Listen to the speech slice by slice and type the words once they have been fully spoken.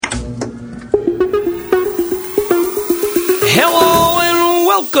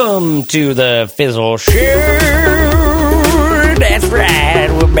Welcome to the Fizzle Show. That's right,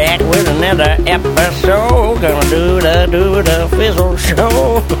 we're back with another episode. Gonna do the Fizzle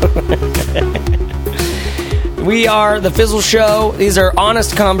Show. We are the Fizzle Show. These are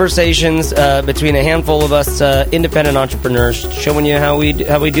honest conversations between a handful of us independent entrepreneurs, showing you how we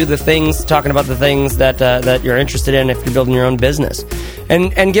do the things, talking about the things that you're interested in if you're building your own business,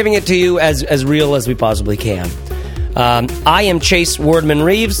 and giving it to you as real as we possibly can. I am Chase Wardman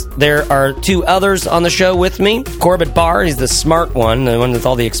Reeves. There are two others on the show with me. Corbett Barr, he's the smart one, the one with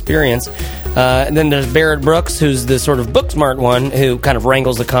all the experience. And then there's Barrett Brooks, who's the sort of book-smart one who kind of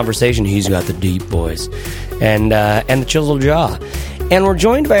wrangles the conversation. He's got the deep voice and the chiseled jaw. And we're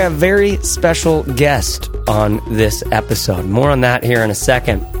joined by a very special guest on this episode. More on that here in a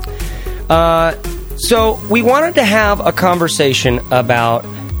second. So we wanted to have a conversation about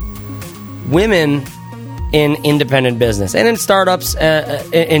women in independent business and in startups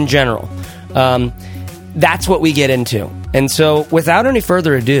in general. That's what we get into. And so without any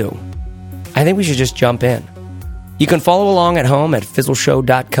further ado, I think we should just jump in. You can follow along at home at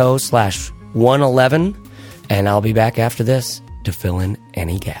fizzleshow.co/111, and I'll be back after this to fill in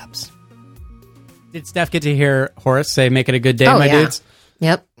any gaps. Did Steph get to hear Horace say, "Make it a good day, my dudes"?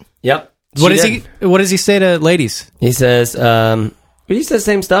 Yep. What does he say to ladies? He says, he says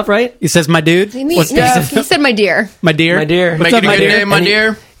the same stuff, right? He says, "My dude." He said, "My dear." My dear. My dear. What's Make up, it a my good dear? day, my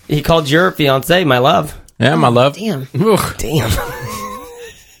dear. He called your fiance my love. Yeah, my love. Damn. Damn.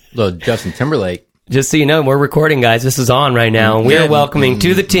 Little Justin Timberlake. Just so you know, we're recording, guys. This is on right now. And we're welcoming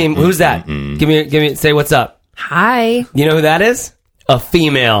to the team. Who's that? Give me, say what's up. Hi. You know who that is? A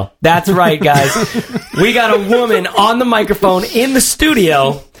female. That's right, guys. We got a woman on the microphone in the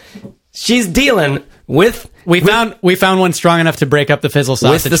studio. She's dealing with... We found one strong enough to break up the Fizzle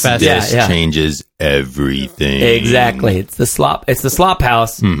Sausage Fest. This changes everything. Exactly. It's the slop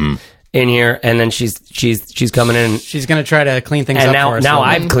house in here, and then she's coming in. She's going to try to clean things And up for us. now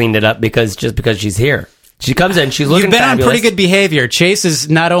I've cleaned it up because she's here. She comes in, she's looking You've been fabulous. on pretty good behavior. Chase is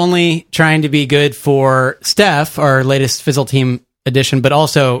not only trying to be good for Steph, our latest Fizzle Team edition, but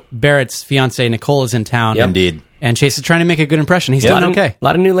also Barrett's fiance Nicole is in town. Yep. Indeed. And Chase is trying to make a good impression. He's doing okay. A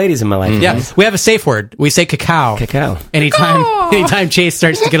lot of new ladies in my life. Yeah, we have a safe word. We say cacao. Cacao. Anytime Chase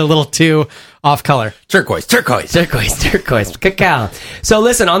starts to get a little too off color. Turquoise. Cacao. So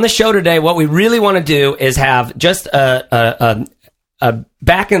listen, on the show today, what we really want to do is have just a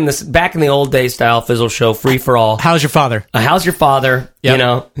back in the old days style Fizzle Show, free for all. How's your father? How's your father? Yep. You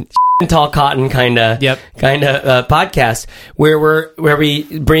know, tall cotton kind of podcast where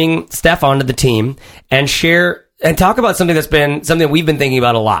we bring Steph onto the team and share and talk about something that's been something we've been thinking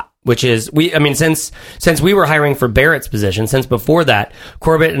about a lot, which is since we were hiring for Barrett's position, since before that,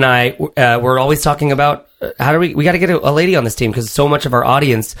 Corbett and I were always talking about how do we got to get a lady on this team because so much of our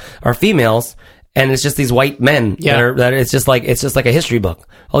audience are females. And it's just these white men that it's just like a history book.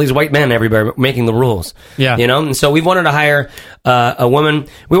 All these white men everywhere making the rules. Yeah. You know? And so we wanted to hire a woman.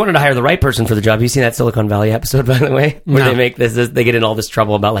 We wanted to hire the right person for the job. You seen that Silicon Valley episode, by the way? Where they make they get in all this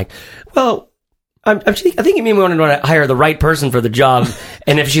trouble about like, well, I think you mean we wanted to hire the right person for the job,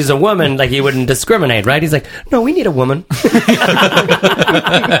 and if she's a woman, like he wouldn't discriminate, right? He's like, no, we need a woman.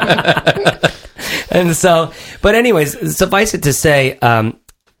 And so, but anyways, suffice it to say,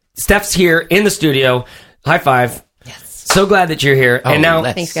 Steph's here in the studio. High five. Yes. So glad that you're here. Oh, and now,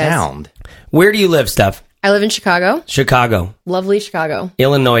 thanks, guys. Where do you live, Steph? I live in Chicago. Chicago. Lovely Chicago.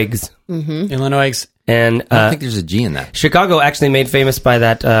 Illinois. Mm-hmm. Illinois. And I don't think there's a G in that. Chicago actually made famous by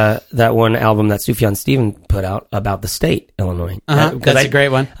that one album that Sufjan Stevens put out about the state, Illinois. That's a great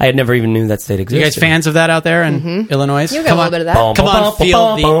one. I had never even knew that state existed. You guys fans of that out there in Illinois? You got a little bit of that. Come on,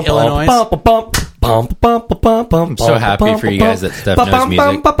 feel the Illinois. I'm so happy for you guys that Steph knows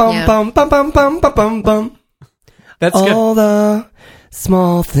music. That's good. All the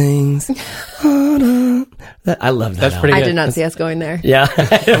small things. I love that. That's pretty good. I did not see us going there. Yeah,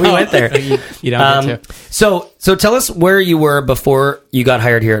 we went there. You don't get to. So tell us where you were before you got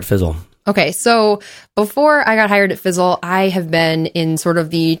hired here at Fizzle. Okay, so before I got hired at Fizzle, I have been in sort of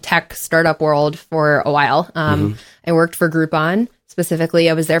the tech startup world for a while. I worked for Groupon.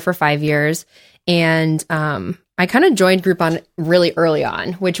 Specifically, I was there for 5 years. And I kind of joined Groupon really early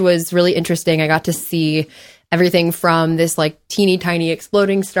on, which was really interesting. I got to see everything from this like teeny tiny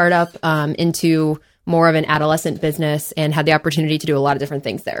exploding startup into more of an adolescent business, and had the opportunity to do a lot of different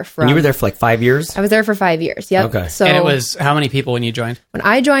things there. And you were there for like 5 years? I was there for 5 years. Yep. Okay. So, and it was how many people when you joined? When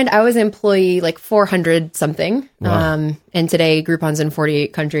I joined, I was employee like 400 something. Wow. And today Groupon's in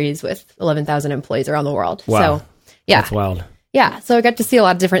 48 countries with 11,000 employees around the world. Wow. So yeah, That's wild. Yeah, so I got to see a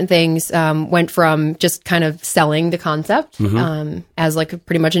lot of different things. Went from just kind of selling the concept as like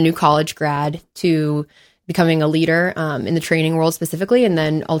pretty much a new college grad to becoming a leader in the training world specifically, and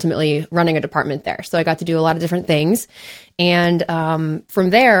then ultimately running a department there. So I got to do a lot of different things. And from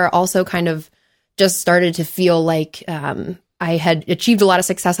there, also kind of just started to feel like I had achieved a lot of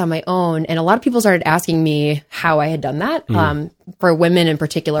success on my own. And a lot of people started asking me how I had done that. For women in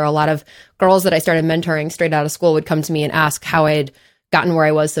particular, a lot of girls that I started mentoring straight out of school would come to me and ask how I had gotten where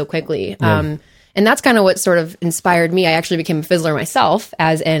I was so quickly. And that's kind of what sort of inspired me. I actually became a fizzler myself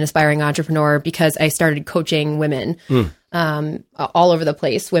as an aspiring entrepreneur because I started coaching women all over the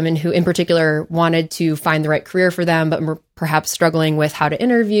place. Women who in particular wanted to find the right career for them, but were perhaps struggling with how to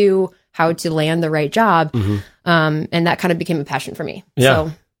interview, how to land the right job. And that kind of became a passion for me. Yeah.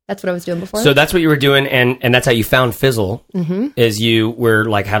 So that's what I was doing before. So that's what you were doing. And that's how you found Fizzle is you were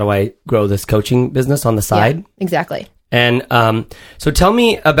like, how do I grow this coaching business on the side? Yeah, exactly. And so tell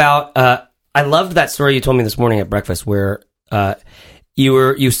me about, I loved that story you told me this morning at breakfast where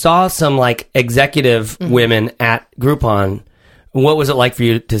you saw some like executive women at Groupon. What was it like for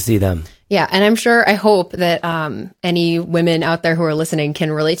you to see them? Yeah, and I'm sure, I hope that any women out there who are listening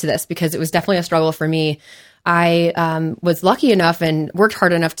can relate to this because it was definitely a struggle for me. I was lucky enough and worked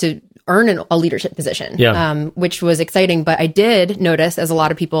hard enough to earn a leadership position, which was exciting. But I did notice, as a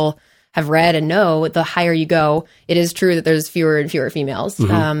lot of people have read and know, the higher you go, it is true that there's fewer and fewer females.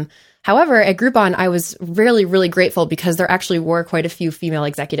 However, at Groupon, I was really, really grateful because there actually were quite a few female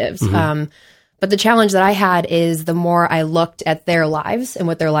executives. But the challenge that I had is the more I looked at their lives and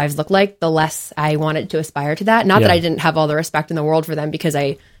what their lives looked like, the less I wanted to aspire to that. Not that I didn't have all the respect in the world for them, because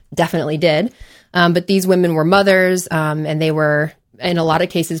I definitely did. But these women were mothers, and they were, in a lot of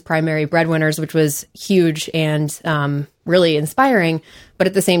cases, primary breadwinners, which was huge and really inspiring. But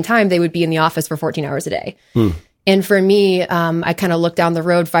at the same time, they would be in the office for 14 hours a day. And for me, I kind of looked down the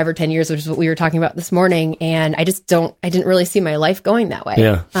road 5 or 10 years, which is what we were talking about this morning. And I didn't really see my life going that way.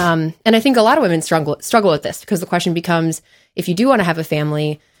 Yeah. And I think a lot of women struggle with this because the question becomes, if you do want to have a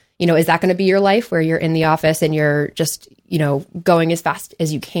family, is that going to be your life where you're in the office and you're just, going as fast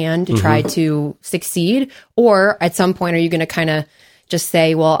as you can to try to succeed? Or at some point, are you going to kind of just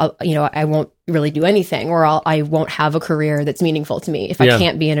say, well, I won't really do anything, or I won't have a career that's meaningful to me if I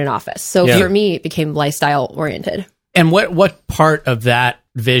can't be in an office. So for me, it became lifestyle oriented. And what part of that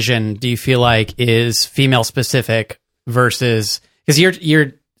vision do you feel like is female specific versus, because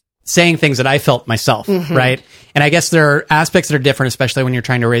you're saying things that I felt myself, right? And I guess there are aspects that are different, especially when you're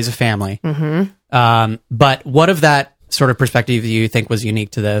trying to raise a family. But what of that sort of perspective do you think was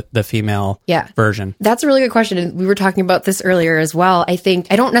unique to the female version? That's a really good question. And we were talking about this earlier as well. I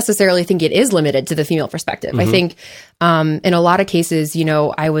don't necessarily think it is limited to the female perspective. I think in a lot of cases,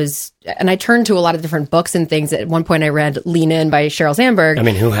 I turned to a lot of different books and things. At one point I read Lean In by Sheryl Sandberg. I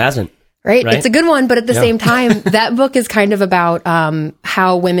mean, who hasn't? Right? It's a good one, but at the same time, that book is kind of about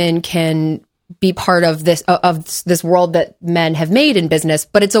how women can be part of this world that men have made in business,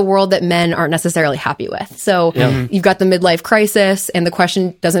 but it's a world that men aren't necessarily happy with. So you've got the midlife crisis, and the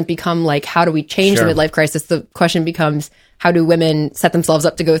question doesn't become like, how do we change the midlife crisis? The question becomes, how do women set themselves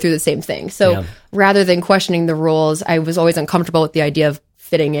up to go through the same thing? So rather than questioning the rules, I was always uncomfortable with the idea of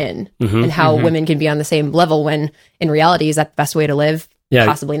fitting in and how women can be on the same level when in reality, is that the best way to live? Yeah,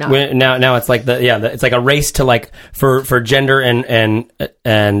 possibly not. Now it's like it's like a race to like for gender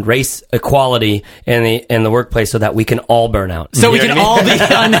and race equality in the workplace, so that we can all burn out. So we can all be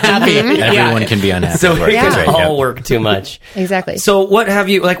unhappy. Everyone can be unhappy. So we can all work too much. Exactly. So what have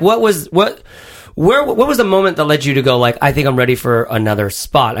you like? What was the moment that led you to go like, I think I'm ready for another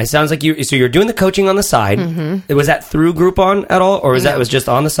spot? It sounds like you're doing the coaching on the side. Was that through Groupon at all, or that was just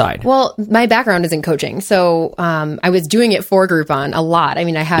on the side? Well, my background is in coaching, so I was doing it for Groupon a lot. I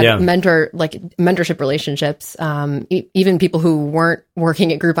mean, I had mentorship relationships. Even people who weren't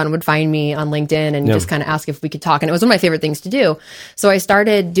working at Groupon would find me on LinkedIn and just kind of ask if we could talk, and it was one of my favorite things to do. So I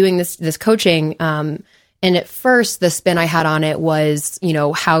started doing this coaching. And at first, the spin I had on it was,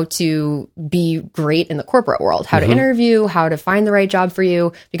 how to be great in the corporate world, how to interview, how to find the right job for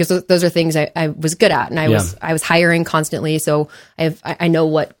you, because those are things I was good at. And I was hiring constantly. So I know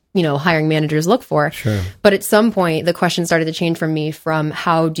what, hiring managers look for. Sure. But at some point, the question started to change from me from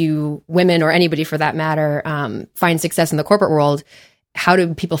how do women, or anybody for that matter, find success in the corporate world? How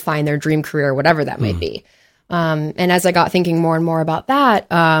do people find their dream career, whatever that might be? And as I got thinking more and more about that,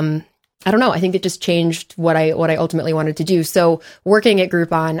 I don't know. I think it just changed what I ultimately wanted to do. So working at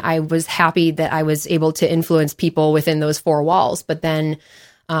Groupon, I was happy that I was able to influence people within those four walls, but then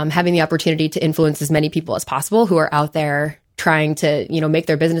having the opportunity to influence as many people as possible who are out there trying to, make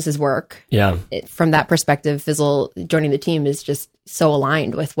their businesses work. Yeah. From that perspective, Fizzle joining the team is just so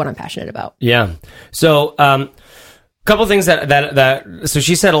aligned with what I'm passionate about. Yeah. So, couple things so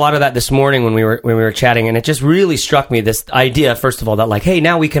she said a lot of that this morning when we were chatting, and it just really struck me, this idea, first of all, that like, hey,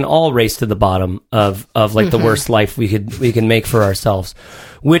 now we can all race to the bottom of like the worst life we can make for ourselves,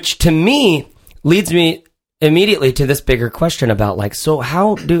 which to me leads me immediately to this bigger question about like, so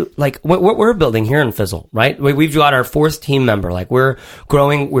how do, like, what we're building here in Fizzle, right? We've got our 4th team member, like we're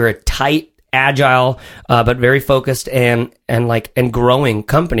growing, we're a tight, agile, but very focused and growing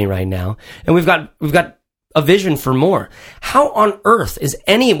company right now. And we've got a vision for more. How on earth is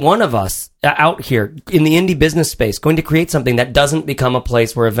any one of us out here in the indie business space going to create something that doesn't become a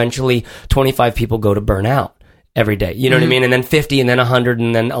place where eventually 25 people go to burn out every day? You know what I mean? And then 50 and then 100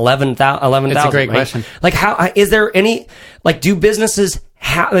 and then 11,000. It's a great question. Like, how is there any, like, do businesses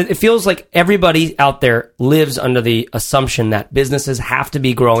it feels like everybody out there lives under the assumption that businesses have to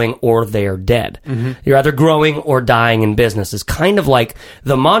be growing or they're dead. You're either growing or dying in business is kind of like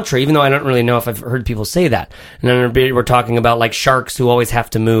the mantra, even though I don't really know if I've heard people say that. And then we're talking about like sharks who always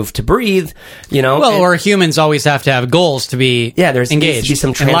have to move to breathe, Well, or humans always have to have goals to be there's engaged. Needs to be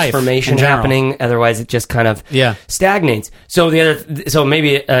some transformation happening. Otherwise it just kind of stagnates. So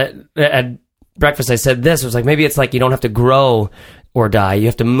maybe at breakfast I said this, it was like, maybe it's like you don't have to grow or die. You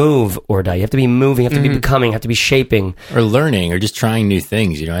have to move or die. You have to be moving, you have to be becoming, you have to be shaping. Or learning, or just trying new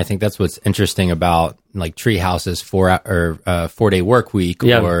things. I think that's what's interesting about like Treehouse's 4-day work week,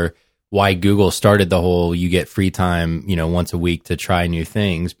 or why Google started the whole, you get free time, once a week to try new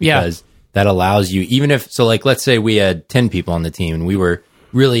things, because that allows you, even if, so like, let's say we had 10 people on the team and we were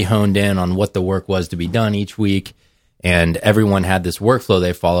really honed in on what the work was to be done each week, and everyone had this workflow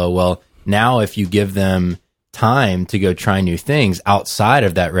they follow. Well, now if you give them time to go try new things outside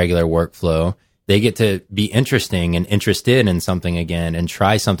of that regular workflow, they get to be interested in something again and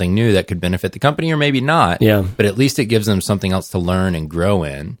try something new that could benefit the company or maybe not. But at least it gives them something else to learn and grow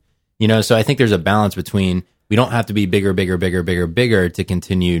in. So I think there's a balance between, we don't have to be bigger to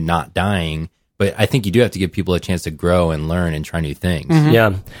continue not dying, but I think you do have to give people a chance to grow and learn and try new things.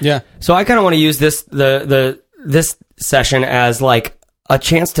 Yeah. So I kind of want to use this this session as like a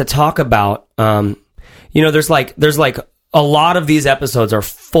chance to talk about there's like a lot of these episodes are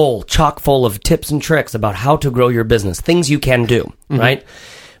chock full of tips and tricks about how to grow your business, things you can do, right?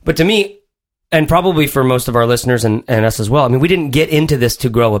 But to me, and probably for most of our listeners and us as well, I mean, we didn't get into this to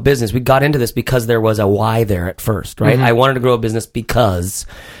grow a business. We got into this because there was a why there at first, right? I wanted to grow a business because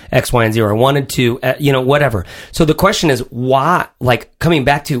X, Y, and Z, or I wanted to, whatever. So the question is why, like coming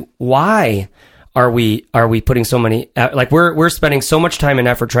back to why are we putting so many, like we're spending so much time and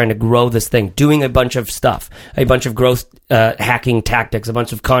effort trying to grow this thing, doing a bunch of stuff, a bunch of growth hacking tactics, a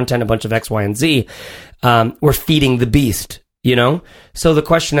bunch of content, a bunch of X, Y, and Z. We're feeding the beast, So the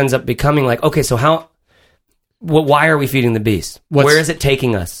question ends up becoming like, okay, so why are we feeding the beast? Where is it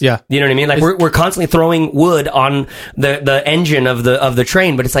taking us? Yeah. You know what I mean? Like we're constantly throwing wood on the engine of the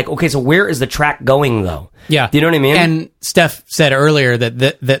train, but it's like, okay, so where is the track going though? Yeah. Do you know what I mean? And Steph said earlier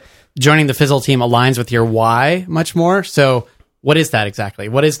that joining the Fizzle team aligns with your why much more. So what is that exactly?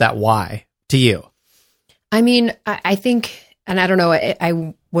 What is that why to you? I mean, I think, and I don't know,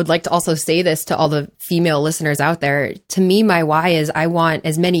 I would like to also say this to all the female listeners out there. To me, my why is I want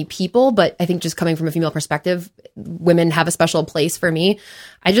as many people, but I think just coming from a female perspective, women have a special place for me.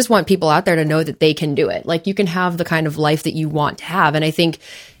 I just want people out there to know that they can do it. Like you can have the kind of life that you want to have. And I think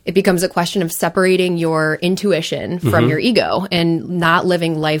it becomes a question of separating your intuition from your ego and not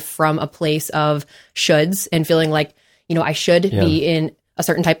living life from a place of shoulds and feeling like, I should be in a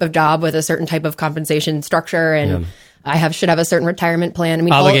certain type of job with a certain type of compensation structure and I should have a certain retirement plan. I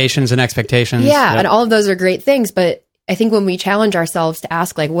mean, obligations and expectations. Yeah, and all of those are great things, but I think when we challenge ourselves to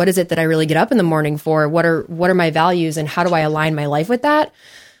ask like, what is it that I really get up in the morning for? What are my values and how do I align my life with that?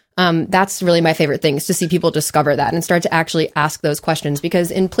 That's really my favorite thing, is to see people discover that and start to actually ask those questions,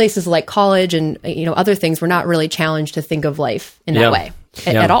 because in places like college and other things, we're not really challenged to think of life in that way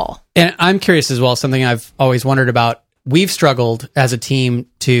at all. And I'm curious as well, something I've always wondered about. We've struggled as a team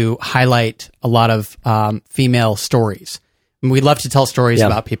to highlight a lot of female stories. And we love to tell stories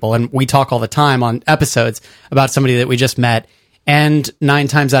about people, and we talk all the time on episodes about somebody that we just met, and 9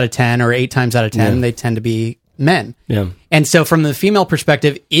 times out of 10 or 8 times out of 10, they tend to be men. Yeah. And so from the female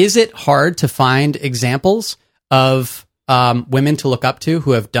perspective, is it hard to find examples of women to look up to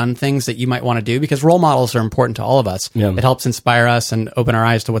who have done things that you might want to do? Because role models are important to all of us. It helps inspire us and open our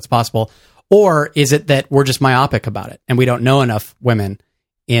eyes to what's possible. Or is it that we're just myopic about it and we don't know enough women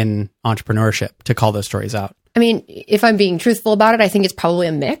in entrepreneurship to call those stories out? I mean, if I'm being truthful about it, I think it's probably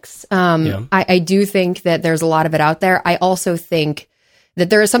a mix. I do think that there's a lot of it out there. I also think that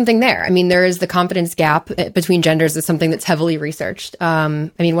there is something there. I mean, there is the confidence gap between genders is something that's heavily researched. I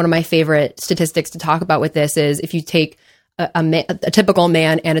mean, one of my favorite statistics to talk about with this is if you take a typical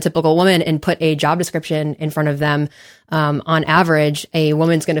man and a typical woman and put a job description in front of them, on average, a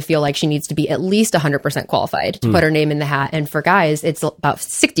woman's going to feel like she needs to be at least 100% qualified to put her name in the hat. And for guys, it's about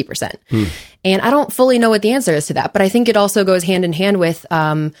 60%. And I don't fully know what the answer is to that, but I think it also goes hand in hand with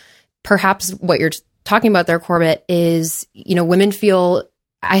perhaps what you're talking about there, Corbett, is,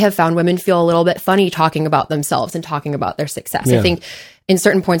 I have found women feel a little bit funny talking about themselves and talking about their success. I think in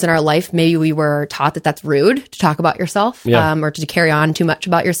certain points in our life, maybe we were taught that that's rude to talk about yourself or to carry on too much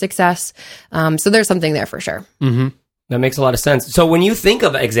about your success. So there's something there for sure. Mm-hmm. That makes a lot of sense. So when you think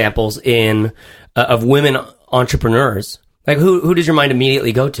of examples of women entrepreneurs, like who does your mind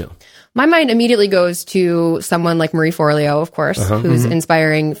immediately go to? My mind immediately goes to someone like Marie Forleo, of course, who's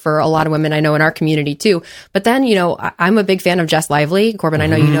inspiring for a lot of women I know in our community too. But then, I'm a big fan of Jess Lively. Corbin, I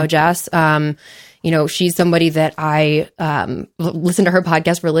know you know Jess. She's somebody that I listen to her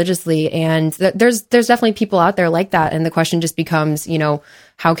podcast religiously, and there's definitely people out there like that. And the question just becomes,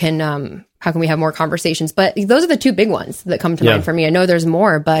 how can we have more conversations? But those are the two big ones that come to mind for me. I know there's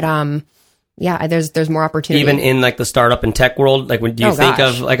more, but there's more opportunity. Even in like the startup and tech world, like do you think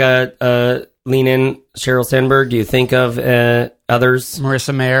of like a Lean In Sheryl Sandberg? Do you think of others?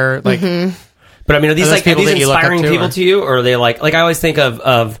 Marissa Mayer, like. But I mean, are these inspiring people to you, or are they like I always think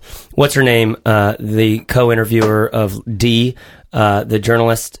of what's her name, the co-interviewer of D, the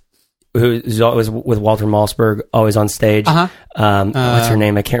journalist who's always with Walter Mossberg, always on stage. What's her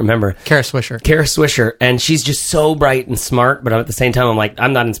name? I can't remember. Kara Swisher. Kara Swisher, and she's just so bright and smart, but at the same time, I'm like,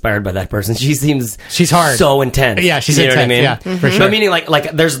 I'm not inspired by that person. She's hard, so intense. Yeah, she's intense. What I mean? Yeah, for sure. But meaning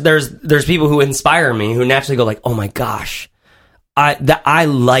like there's people who inspire me who naturally go like, oh my gosh. I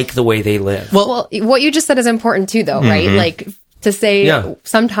like the way they live. Well, what you just said is important too, though, right? Like to say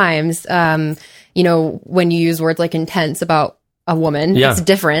sometimes, when you use words like intense about a woman, it's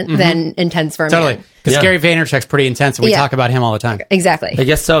different than intense for a man. Because Gary Vaynerchuk's pretty intense, and we talk about him all the time. Exactly. I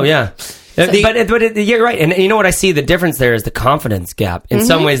guess so, yeah. But you're right. And you know what I see the difference there is the confidence gap. In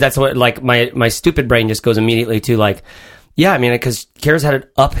some ways, that's what like my stupid brain just goes immediately to like, yeah, I mean, because Kara's had an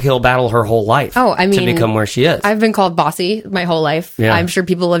uphill battle her whole life to become where she is. I've been called bossy my whole life. Yeah. I'm sure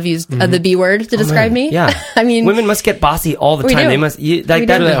people have used the B word to describe me. Yeah. I mean, women must get bossy all the time. Do. They must,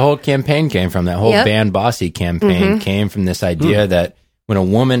 that whole campaign came from. That whole ban bossy campaign came from this idea that when a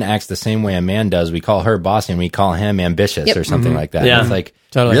woman acts the same way a man does, we call her bossy and we call him ambitious or something like that. Yeah. And it's like,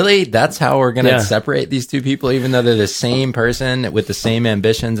 really? That's how we're going to separate these two people, even though they're the same person with the same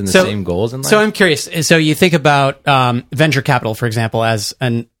ambitions and the same goals in life? So I'm curious. So you think about venture capital, for example, as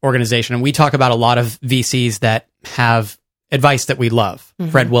an organization, and we talk about a lot of VCs that have advice that we love.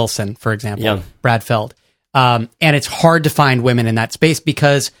 Fred Wilson, for example, Brad Feld. And it's hard to find women in that space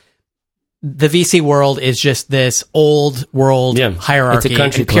because the VC world is just this old world hierarchy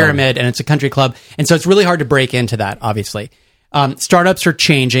and pyramid, and it's a country club. And so it's really hard to break into that, obviously. Startups are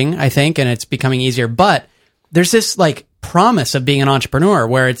changing, I think, and it's becoming easier. But there's this like promise of being an entrepreneur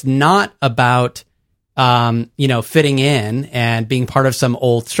where it's not about, fitting in and being part of some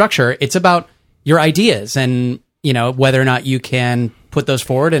old structure. It's about your ideas and, whether or not you can put those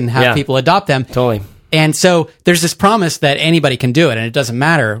forward and have people adopt them. Totally. And so there's this promise that anybody can do it, and it doesn't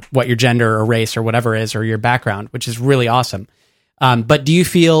matter what your gender or race or whatever is or your background, which is really awesome. But do you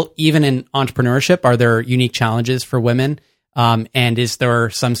feel even in entrepreneurship, are there unique challenges for women? And is there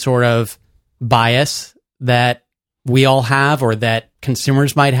some sort of bias that we all have or that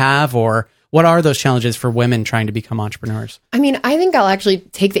consumers might have? Or what are those challenges for women trying to become entrepreneurs? I mean, I think I'll actually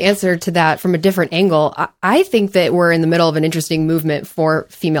take the answer to that from a different angle. I think that we're in the middle of an interesting movement for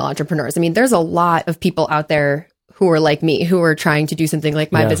female entrepreneurs. I mean, there's a lot of people out there who are like me, who are trying to do something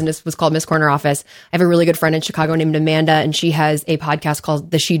like my business was called Miss Corner Office. I have a really good friend in Chicago named Amanda, and she has a podcast called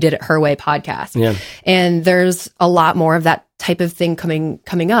the She Did It Her Way podcast. Yeah. And there's a lot more of that type of thing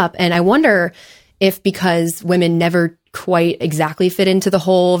coming up. And I wonder if because women never quite exactly fit into the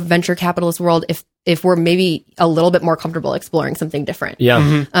whole venture capitalist world, if we're maybe a little bit more comfortable exploring something different.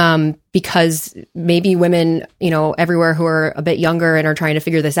 Yeah. Because maybe women, everywhere who are a bit younger and are trying to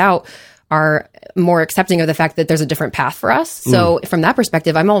figure this out are more accepting of the fact that there's a different path for us. So from that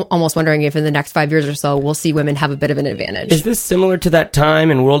perspective, I'm almost wondering if in the next 5 years or so, we'll see women have a bit of an advantage. Is this similar to that time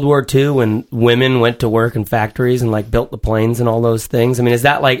in World War II when women went to work in factories and like built the planes and all those things? I mean, is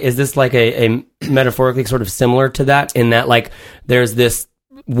this like a metaphorically sort of similar to that in that like there's this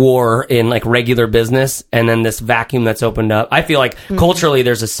war in like regular business, and then this vacuum that's opened up. I feel like culturally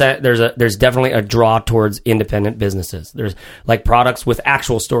there's definitely a draw towards independent businesses. There's like products with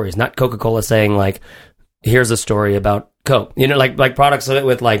actual stories, not Coca-Cola saying like, here's a story about Coke, like products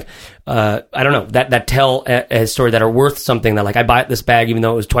with like, I don't know, that tell a story that are worth something, that like I bought this bag even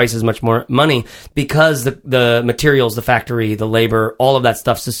though it was twice as much more money because the materials, the factory, the labor, all of that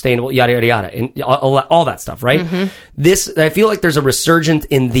stuff, sustainable, yada, yada, yada, and all that stuff, right? Mm-hmm. I feel like there's a resurgence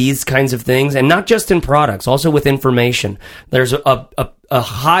in these kinds of things, and not just in products, also with information. There's a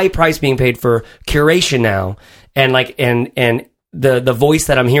high price being paid for curation now, and like, and the voice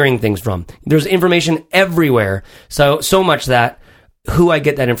that I'm hearing things from. There's information everywhere. So much that who I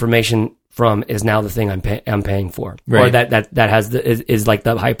get that information from is now the thing I'm paying for, right. Or that is like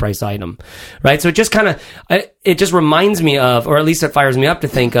the high price item, right? So it just kind of, it just reminds me of, or at least it fires me up to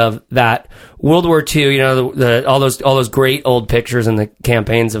think of that World War II, all those great old pictures and the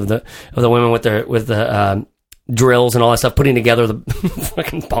campaigns of the women with the drills and all that stuff, putting together the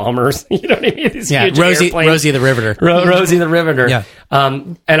fucking bombers. You know what I mean? These huge Rosie the Riveter. Rosie the Riveter. Yeah.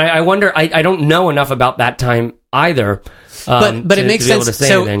 And I wonder, I don't know enough about that time either. But it makes sense.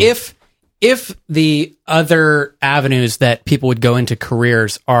 So anything. If the other avenues that people would go into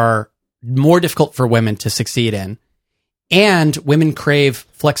careers are more difficult for women to succeed in, and women crave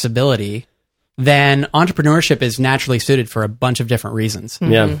flexibility, then entrepreneurship is naturally suited for a bunch of different reasons.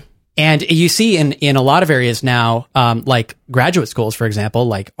 Mm-hmm. Yeah. And you see in a lot of areas now, like graduate schools, for example,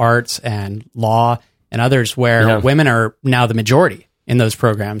 like arts and law and others, where women are now the majority in those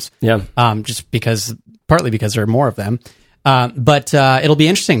programs. Yeah. Partly because there are more of them. But it'll be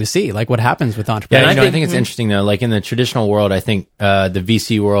interesting to see like what happens with entrepreneurs. Yeah, I think it's interesting though. Like in the traditional world, I think the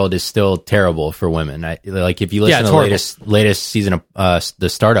VC world is still terrible for women. Like if you listen to the latest season of the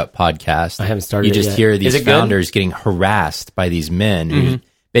Startup podcast, I haven't started. You just hear these founders getting harassed by these men who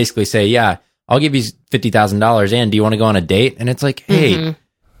basically say, "Yeah, I'll give you $50,000, and do you want to go on a date?" And it's like, "Hey,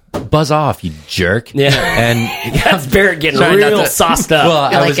 buzz off, you jerk!" Yeah, and that's Barrett getting real sauced up. Well,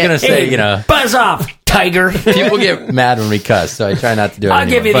 I was gonna say, buzz off, tiger. People get mad when we cuss, so I try not to do it. I'll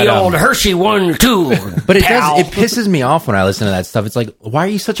give you the old Hershey 1-2. But it pisses me off when I listen to that stuff. It's like, why are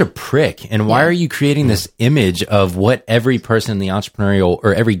you such a prick? And why are you creating this image of what every person in the entrepreneurial,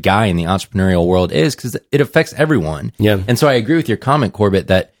 or every guy in the entrepreneurial world is? Because it affects everyone. Yeah. And so I agree with your comment, Corbett,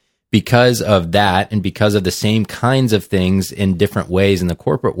 that because of that, and because of the same kinds of things in different ways in the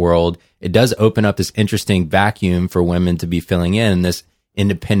corporate world, it does open up this interesting vacuum for women to be filling in this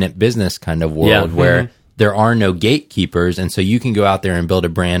independent business kind of world where there are no gatekeepers. And so you can go out there and build a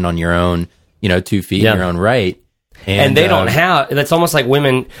brand on your own, 2 feet in your own right. And they don't have, that's almost like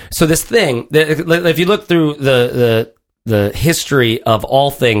women. So this thing, if you look through the history of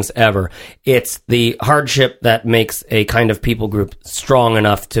all things ever, it's the hardship that makes a kind of people group strong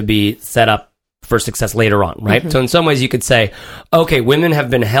enough to be set up for success later on, right? Mm-hmm. So in some ways you could say, okay, women have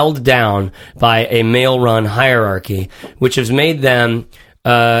been held down by a male-run hierarchy, which has made them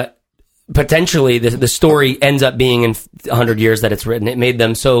potentially, the story ends up being in 100 years that it's written, it made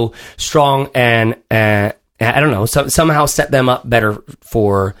them so strong and I don't know, somehow set them up better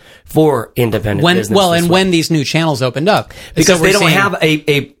for independent business. Well, and when these new channels opened up, because they don't have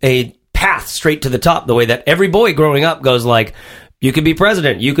a path straight to the top the way that every boy growing up goes like, you could be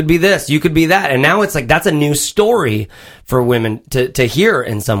president, you could be this, you could be that. And now it's like, that's a new story for women to hear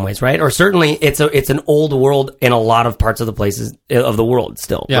in some ways, right? Or certainly it's an old world in a lot of parts of the places of the world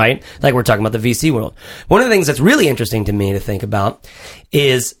still, right? Like we're talking about the VC world. One of the things that's really interesting to me to think about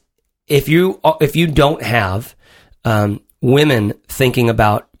is if you don't have women thinking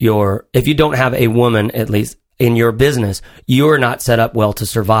about if you don't have a woman at least in your business, you're not set up well to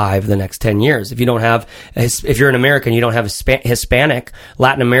survive the next 10 years. If you don't have, if you're an American, you don't have a Hispanic,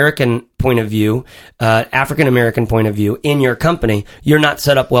 Latin American point of view, African American point of view in your company, you're not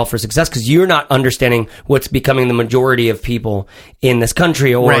set up well for success because you're not understanding what's becoming the majority of people in this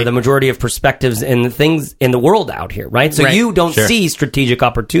country or the majority of perspectives in the things in the world out here, right? So you don't see strategic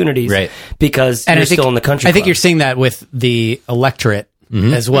opportunities because you're still in the country. I think you're seeing that with the electorate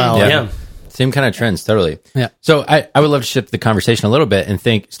as well. Yeah. Same kind of trends, totally. Yeah. So I would love to shift the conversation a little bit and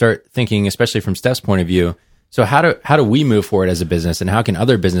start thinking, especially from Steph's point of view. So how do we move forward as a business, and how can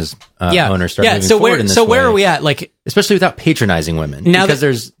other business owners start moving forward in this way? So where are we at? Like, especially without patronizing women, because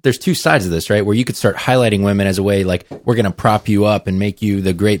there's two sides of this, right? Where you could start highlighting women as a way, like, we're going to prop you up and make you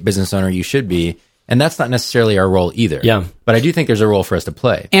the great business owner you should be. And that's not necessarily our role either. Yeah. But I do think there's a role for us to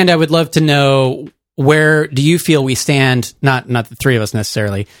play. And I would love to know, where do you feel we stand? Not the three of us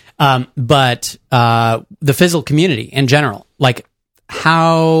necessarily, but the Fizzle community in general. Like,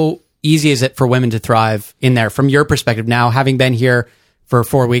 how easy is it for women to thrive in there, from your perspective now, having been here for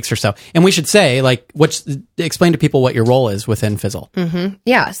 4 weeks or so. And we should say, like, explain to people what your role is within Fizzle. Mm-hmm.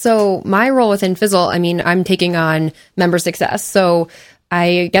 Yeah. So my role within Fizzle, I mean, I'm taking on member success. So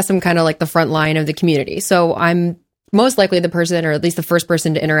I guess I'm kind of like the front line of the community. So I'm most likely the person, or at least the first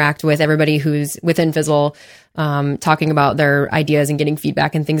person to interact with everybody who's within Fizzle, talking about their ideas and getting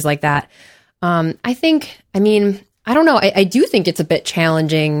feedback and things like that. I don't know. I do think it's a bit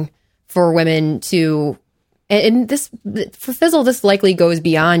challenging for women to, and this, for Fizzle, this likely goes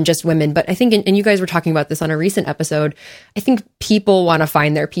beyond just women, but I think, and you guys were talking about this on a recent episode, I think people want to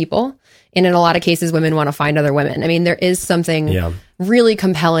find their people. And in a lot of cases, women want to find other women. I mean, there is something really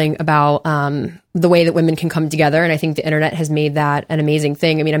compelling about the way that women can come together. And I think the internet has made that an amazing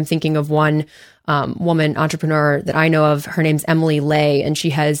thing. I mean, I'm thinking of one woman entrepreneur that I know of. Her name's Emily Lay, and she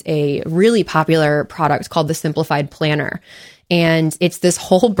has a really popular product called the Simplified Planner. And it's this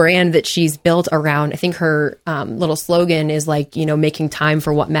whole brand that she's built around, I think her little slogan is like, making time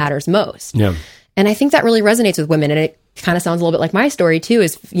for what matters most. Yeah. And I think that really resonates with women. And it kind of sounds a little bit like my story too,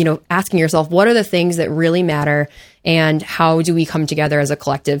 is, asking yourself, what are the things that really matter? And how do we come together as a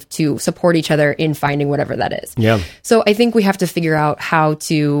collective to support each other in finding whatever that is? Yeah. So I think we have to figure out how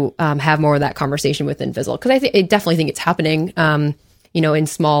to have more of that conversation within Fizzle. Because I definitely think it's happening, in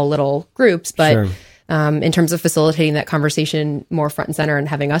small little groups, but sure. In terms of facilitating that conversation more front and center and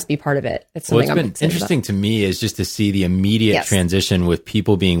having us be part of it. It's something what's been interesting to me is just to see the immediate transition with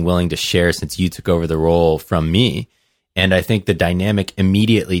people being willing to share since you took over the role from me. And I think the dynamic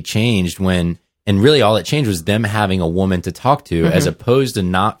immediately changed and really all it changed was them having a woman to talk to, as opposed to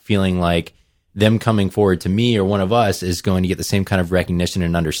not feeling like them coming forward to me or one of us is going to get the same kind of recognition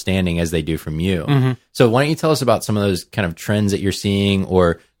and understanding as they do from you. Mm-hmm. So why don't you tell us about some of those kind of trends that you're seeing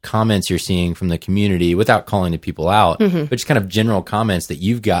or comments you're seeing from the community without calling the people out, but just kind of general comments that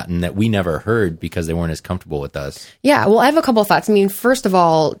you've gotten that we never heard because they weren't as comfortable with us. Yeah, well, I have a couple of thoughts. I mean, first of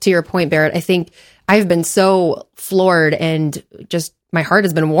all, to your point, Barrett, I think I've been so floored and just my heart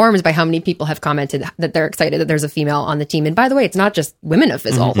has been warmed by how many people have commented that they're excited that there's a female on the team. And by the way, it's not just women of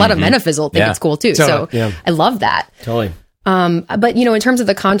Fizzle. A lot of men of Fizzle think it's cool too. So I love that. Totally. But, in terms of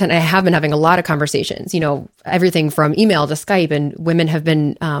the content, I have been having a lot of conversations, everything from email to Skype, and women have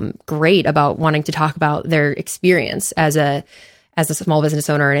been great about wanting to talk about their experience as a small business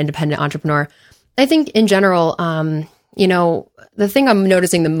owner, an independent entrepreneur. I think in general, the thing I'm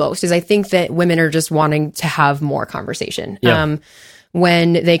noticing the most is I think that women are just wanting to have more conversation. Yeah.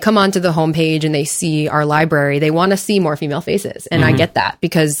 When they come onto the homepage and they see our library, they want to see more female faces. And I get that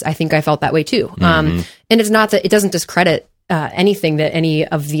because I think I felt that way too. And it's not that it doesn't discredit anything that any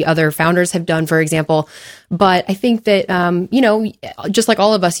of the other founders have done, for example. But I think that, just like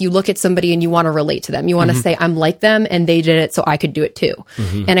all of us, you look at somebody and you want to relate to them. You want to say, I'm like them and they did it, so I could do it too.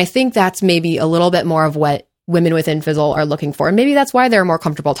 And I think that's maybe a little bit more of what women within Fizzle are looking for. And maybe that's why they're more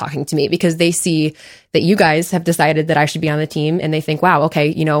comfortable talking to me, because they see that you guys have decided that I should be on the team and they think, wow,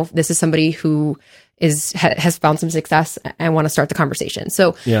 okay, this is somebody who has found some success. I want to start the conversation.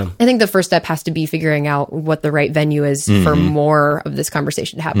 So I think the first step has to be figuring out what the right venue is for more of this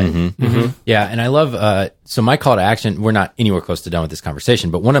conversation to happen. Yeah. And I love, so my call to action, we're not anywhere close to done with this conversation,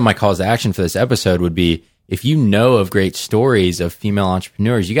 but one of my calls to action for this episode would be, if you know of great stories of female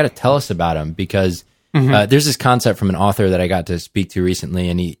entrepreneurs, you got to tell us about them, because there's this concept from an author that I got to speak to recently,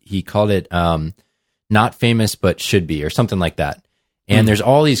 and he called it not famous but should be, or something like that. And there's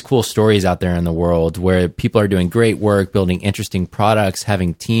all these cool stories out there in the world where people are doing great work, building interesting products,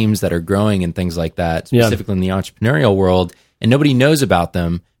 having teams that are growing and things like that, specifically in the entrepreneurial world, and nobody knows about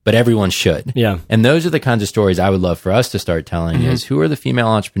them, but everyone should. Yeah. And those are the kinds of stories I would love for us to start telling, is who are the female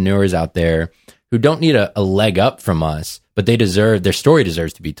entrepreneurs out there who don't need a leg up from us, but their story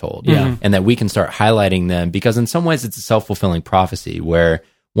deserves to be told. Yeah. And that we can start highlighting them, because in some ways it's a self-fulfilling prophecy where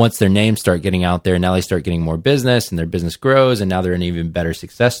once their names start getting out there, now they start getting more business and their business grows, and now they're an even better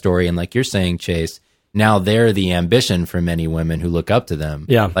success story. And like you're saying, Chase, now they're the ambition for many women who look up to them.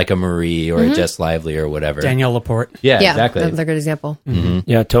 Yeah. Like a Marie or a Jess Lively or whatever. Danielle Laporte. Yeah, exactly. That's a good example.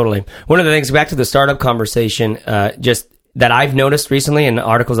 Yeah, totally. One of the things, back to the startup conversation, just that I've noticed recently in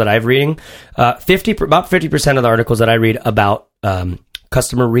articles that I've reading, about 50% of the articles that I read about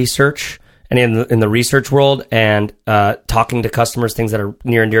customer research and in the research world and talking to customers, things that are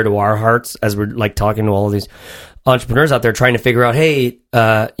near and dear to our hearts, as we're like talking to all of these entrepreneurs out there trying to figure out, hey,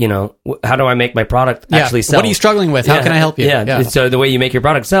 how do I make my product actually sell? What are you struggling with? How can I help you? Yeah. So the way you make your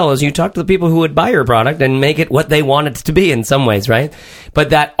product sell is you talk to the people who would buy your product and make it what they want it to be in some ways, right? But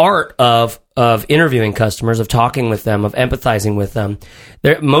that art of interviewing customers, of talking with them, of empathizing with them,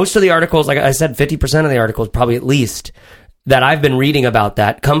 most of the articles, like I said, 50% of the articles, probably at least, that I've been reading about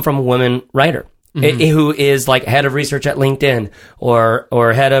that come from a woman writer. who is like head of research at LinkedIn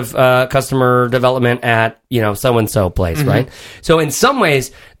or head of customer development at, so and so place, right? So in some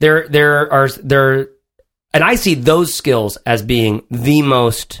ways there are and I see those skills as being the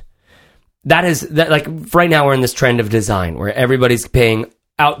most. Like right now we're in this trend of design where everybody's paying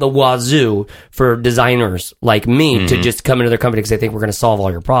out the wazoo for designers like me to just come into their company because they think we're going to solve all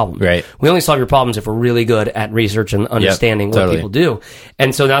your problems. Right. We only solve your problems if we're really good at research and understanding what people do.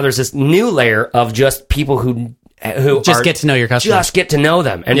 And so now there's this new layer of just people who just get to know your customers. Just get to know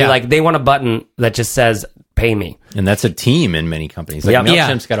them. And like, they want a button that just says, pay me. And that's a team in many companies. Like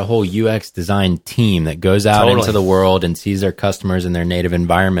MailChimp's got a whole UX design team that goes out into the world and sees their customers in their native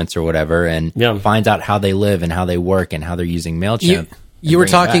environments or whatever and finds out how they live and how they work and how they're using MailChimp. You were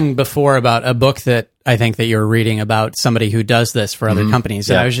talking before about a book that I think that you're reading about somebody who does this for other companies.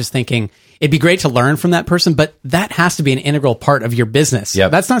 And I was just thinking, it'd be great to learn from that person, but that has to be an integral part of your business.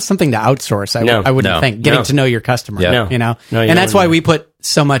 That's not something to outsource. I wouldn't think. Getting to know your customer, and that's why we put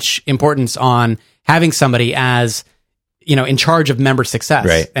so much importance on having somebody as, in charge of member success.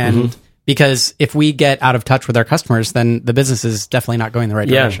 Right. And because if we get out of touch with our customers, then the business is definitely not going the right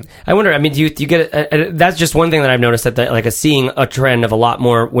direction. I wonder, do you get that's just one thing that I've noticed, that seeing a trend of a lot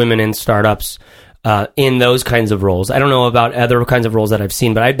more women in startups in those kinds of roles. I don't know about other kinds of roles that I've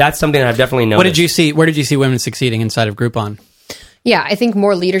seen, but that's something that I've definitely noticed. Where did you see women succeeding inside of Groupon? Yeah, I think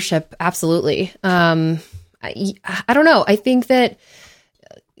more leadership. Absolutely. I don't know. I think that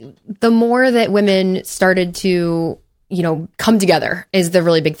the more that women started to come together is the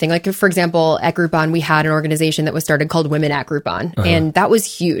really big thing. Like, for example, at Groupon, we had an organization that was started called Women at Groupon. And that was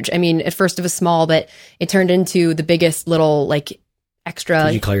huge. I mean, at first it was small, but it turned into the biggest little extra.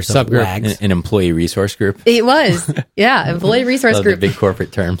 Did you call yourself WAGs? An employee resource group? It was. Yeah. Employee resource Love group. The big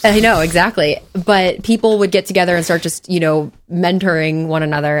corporate terms. I know, exactly. But people would get together and start just, mentoring one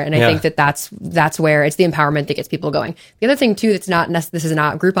another. And I think that that's where it's the empowerment that gets people going. The other thing too, this is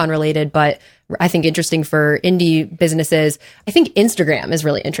not Groupon related, but I think interesting for indie businesses, I think Instagram is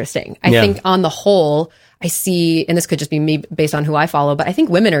really interesting. I think on the whole, I see, and this could just be me based on who I follow, but I think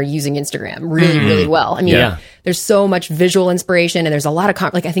women are using Instagram really, really well. I mean, there's so much visual inspiration and there's a lot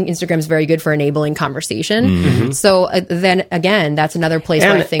of, I think Instagram is very good for enabling conversation. So then again, that's another place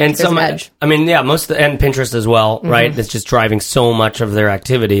where I think there's an edge. I mean, and Pinterest as well, right? It's just driving so much of their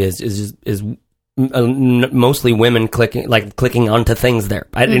activity is mostly women clicking onto things there,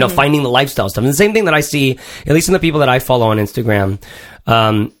 finding the lifestyle stuff. And the same thing that I see, at least in the people that I follow on Instagram,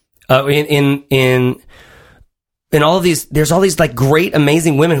 in all of these, there's all these great,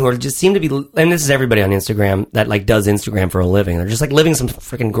 amazing women who just seem to be, and this is everybody on Instagram that does Instagram for a living. They're just living some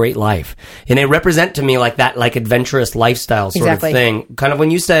freaking great life. And they represent to me that adventurous lifestyle sort of thing. Kind of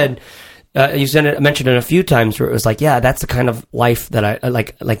when you said, mentioned it a few times where it was that's the kind of life that I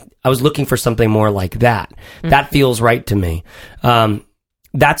like I was looking for something more like that. That feels right to me.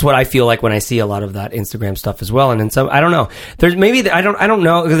 That's what I feel like when I see a lot of that Instagram stuff as well. And then some, I don't know. There's maybe, I don't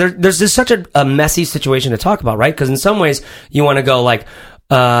know. There's just such a messy situation to talk about, right? Because in some ways you want to go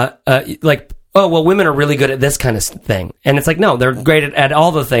oh, well, women are really good at this kind of thing. And it's no, they're great at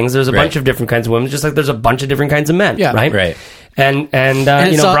all the things. There's a bunch of different kinds of women, just like there's a bunch of different kinds of men, right? Right. And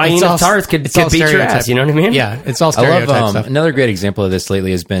Brian of Tars could beat your ass, you know what I mean? Yeah, it's all stereotype stuff. Another great example of this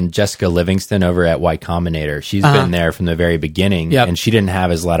lately has been Jessica Livingston over at Y Combinator. She's been there from the very beginning, and she didn't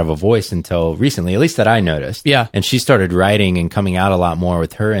have as loud of a voice until recently, at least that I noticed. Yeah. And she started writing and coming out a lot more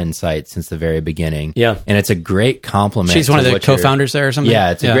with her insights since the very beginning. Yeah. And it's a great compliment. She's one of the co-founders there or something?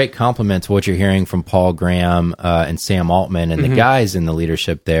 Yeah, it's a great compliment to what you're hearing from Paul Graham and Sam Altman and the guys in the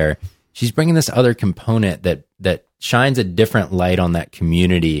leadership there. She's bringing this other component that shines a different light on that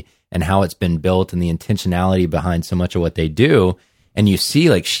community and how it's been built and the intentionality behind so much of what they do. And you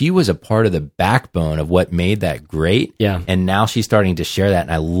see, she was a part of the backbone of what made that great. Yeah. And now she's starting to share that.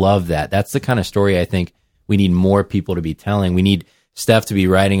 And I love that. That's the kind of story I think we need more people to be telling. We need Steph to be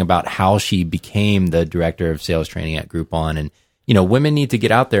writing about how she became the director of sales training at Groupon. And, women need to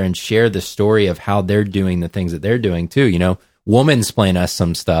get out there and share the story of how they're doing the things that they're doing too. Womansplain us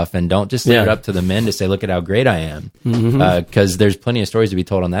some stuff and don't just leave it up to the men to say, look at how great I am. Because there's plenty of stories to be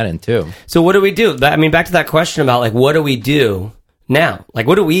told on that end too. So what do we do? Back to that question about what do we do now?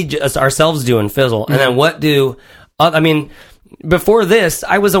 What do we ourselves do in Fizzle? And then what do, before this,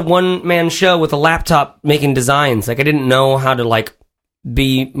 I was a one-man show with a laptop making designs. I didn't know how to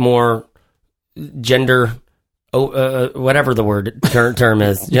be more gender... whatever the word term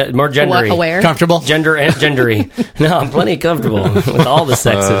is, more gendery, aware, comfortable, gendery. No, I'm plenty comfortable with all the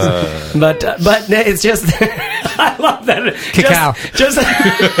sexes, but it's just I love that cacao.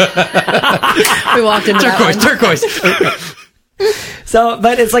 We walked into turquoise.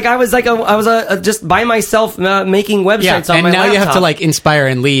 but it's like I was just by myself making websites on and my now laptop. you have to like inspire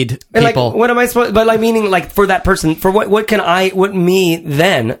and lead And people. like, what am I supposed? But like, meaning like for that person, for what me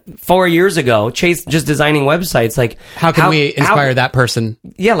then 4 years ago, Chase just designing websites. Like, how can we inspire that person?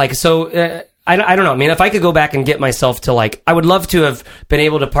 Yeah, like so. I don't know. I mean, if I could go back and get myself to like, I would love to have been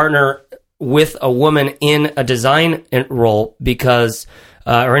able to partner with a woman in a design role because,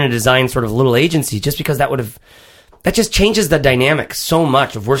 or in a design sort of little agency, just because that just changes the dynamic so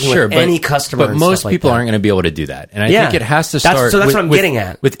much of working with any customer. But most people aren't going to be able to do that. And I think it has to start. That's what I'm getting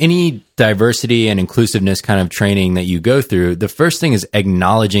at. With any diversity and inclusiveness kind of training that you go through, the first thing is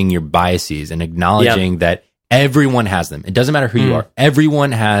acknowledging your biases and acknowledging that everyone has them. It doesn't matter who you are.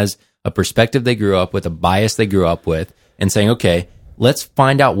 Everyone has a perspective they grew up with, a bias they grew up with, and saying, okay, let's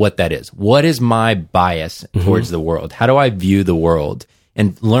find out what that is. What is my bias towards the world? How do I view the world?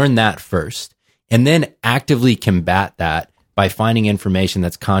 And learn that first. And then actively combat that by finding information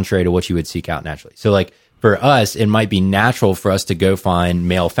that's contrary to what you would seek out naturally. So like for us, it might be natural for us to go find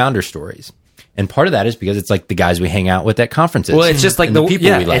male founder stories. And part of that is because it's like the guys we hang out with at conferences. Well, it's just like the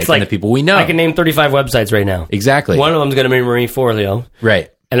people we like and the people we know. I can name 35 websites right now. Exactly. One of them is going to be Marie Forleo. Right.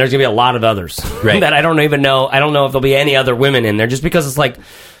 And there's going to be a lot of others that I don't even know. I don't know if there'll be any other women in there just because it's like,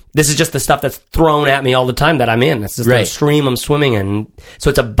 this is just the stuff that's thrown at me all the time that I'm in. It's just the stream I'm swimming in. So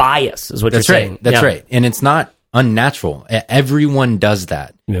it's a bias is what you're saying. That's right. And it's not unnatural. Everyone does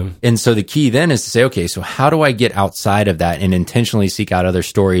that. Yeah. And so the key then is to say, okay, so how do I get outside of that and intentionally seek out other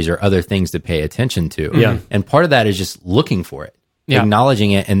stories or other things to pay attention to? Yeah. And part of that is just looking for it. Yeah.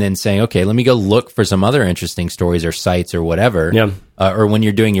 Acknowledging it and then saying, okay, let me go look for some other interesting stories or sites or whatever. Yeah. Or when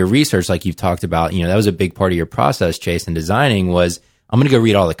you're doing your research, like you've talked about, that was a big part of your process, Chase, in designing was, I'm going to go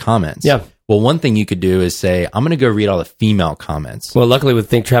read all the comments. Yeah. Well, one thing you could do is say, I'm going to go read all the female comments. Well, luckily with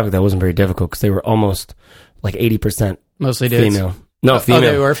Think Traffic, that wasn't very difficult because they were almost like 80% mostly dudes. Female. No, female.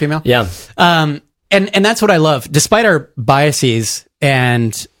 Oh, they were female? Yeah. And that's what I love. Despite our biases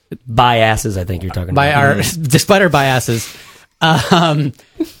and biases, I think you're talking about. Despite our biases,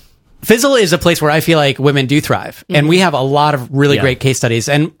 Fizzle is a place where I feel like women do thrive, and we have a lot of really great case studies,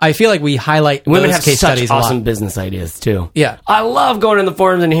 and I feel like we highlight women those have case such studies awesome a lot. Business ideas too. Yeah, I love going in the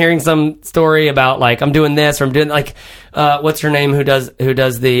forums and hearing some story about like I'm doing this or I'm doing like what's her name who does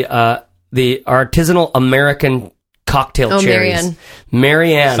the artisanal American cocktail cherries.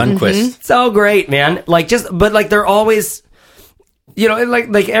 Marianne Sunquist. So great, man. But they're always.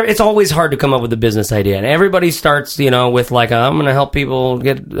 It's always hard to come up with a business idea, and everybody starts, with like, I'm going to help people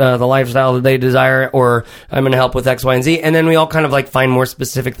get the lifestyle that they desire, or I'm going to help with X, Y, and Z, and then we all kind of like find more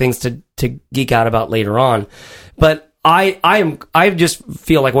specific things to geek out about later on. But I just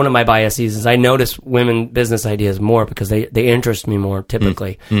feel like one of my biases is I notice women business ideas more because they interest me more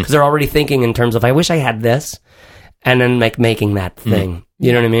typically because they're already thinking in terms of I wish I had this, and then like making that thing.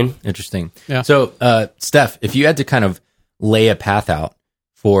 You know what I mean? Interesting. Yeah. So, Steph, if you had to kind of lay a path out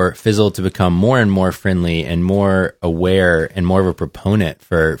for Fizzle to become more and more friendly and more aware and more of a proponent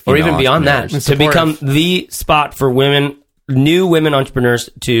for female or even beyond that, to become the spot for new women entrepreneurs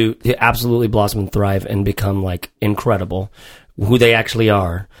to absolutely blossom and thrive and become like incredible, who they actually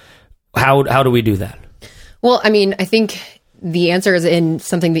are. How do we do that? Well, I mean, I think the answer is in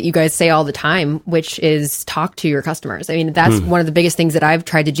something that you guys say all the time, which is talk to your customers. I mean, that's one of the biggest things that I've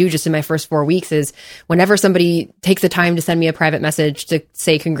tried to do just in my first 4 weeks is whenever somebody takes the time to send me a private message to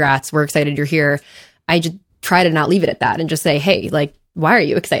say, congrats, we're excited you're here. I just try to not leave it at that and just say, hey, like, why are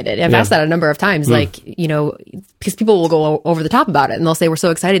you excited? I've asked that a number of times, because people will go over the top about it and they'll say, we're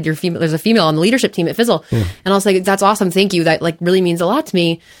so excited you're female. There's a female on the leadership team at Fizzle. And I'll say, that's awesome. Thank you. That like really means a lot to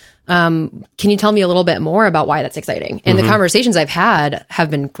me. Can you tell me a little bit more about why that's exciting? And the conversations I've had have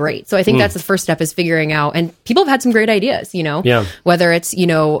been great. So I think that's the first step is figuring out, and people have had some great ideas, whether it's,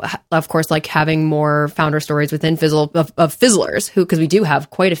 of course, like having more founder stories within Fizzle of fizzlers because we do have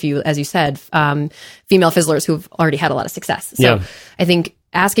quite a few, as you said, female fizzlers who've already had a lot of success. So I think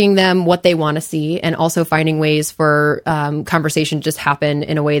asking them what they want to see and also finding ways for conversation to just happen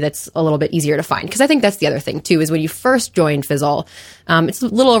in a way that's a little bit easier to find. Because I think that's the other thing, too, is when you first joined Fizzle, it's a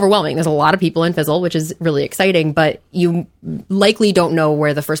little overwhelming. There's a lot of people in Fizzle, which is really exciting, but you likely don't know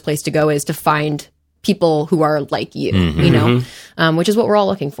where the first place to go is to find people who are like you, which is what we're all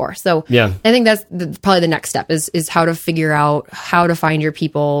looking for. So I think that's probably the next step is how to figure out how to find your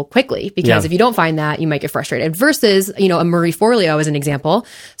people quickly. Because if you don't find that, you might get frustrated versus, a Marie Forleo as an example,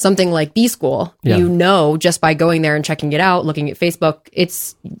 something like B School, just by going there and checking it out, looking at Facebook,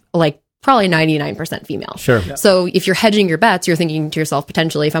 it's like probably 99% female. Sure. So if you're hedging your bets, you're thinking to yourself,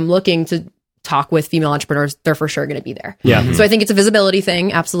 potentially, if I'm looking to talk with female entrepreneurs, they're for sure going to be there. Yeah. So I think it's a visibility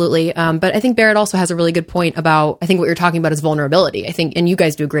thing, absolutely. But I think Barrett also has a really good point about, I think what you're talking about is vulnerability. I think, and you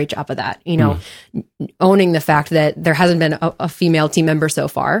guys do a great job of that, owning the fact that there hasn't been a female team member so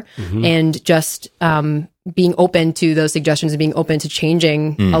far, and just being open to those suggestions and being open to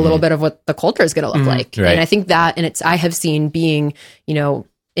changing a little bit of what the culture is going to look like. Right. And I think that, and I have seen being,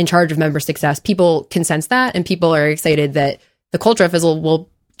 in charge of member success, people can sense that, and people are excited that the culture of Fizzle will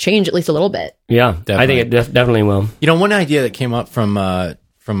change at least a little bit. Yeah, definitely. I think it definitely will. One idea that came up from a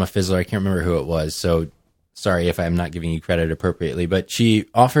Fizzler, I can't remember who it was, so sorry if I'm not giving you credit appropriately, but she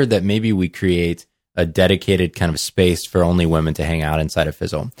offered that maybe we create a dedicated kind of space for only women to hang out inside of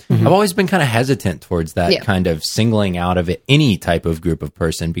Fizzle. I've always been kind of hesitant towards that kind of singling out of it, any type of group of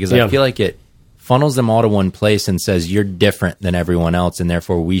person, because I feel like it funnels them all to one place and says you're different than everyone else, and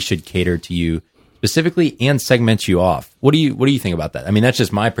therefore we should cater to you specifically and segment you off. What do you think about that? I mean, that's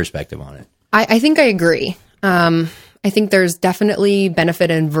just my perspective on it. I think I agree. I think there's definitely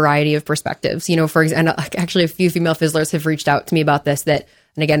benefit in variety of perspectives. For example, actually a few female Fizzlers have reached out to me about this,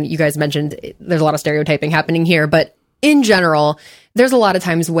 and again, you guys mentioned there's a lot of stereotyping happening here, but in general, there's a lot of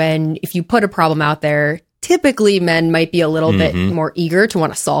times when if you put a problem out there, typically men might be a little bit more eager to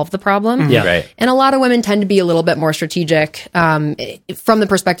want to solve the problem. Yeah. Right. And a lot of women tend to be a little bit more strategic from the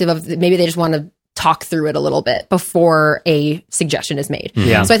perspective of maybe they just want to talk through it a little bit before a suggestion is made.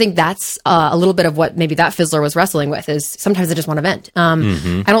 Yeah. So I think that's a little bit of what maybe that Fizzler was wrestling with, is sometimes I just want to vent.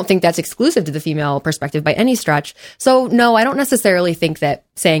 I don't think that's exclusive to the female perspective by any stretch. So no, I don't necessarily think that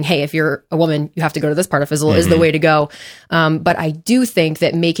saying, hey, if you're a woman, you have to go to this part of Fizzle is the way to go. But I do think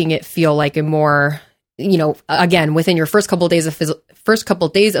that making it feel like a more, again, within your first couple of days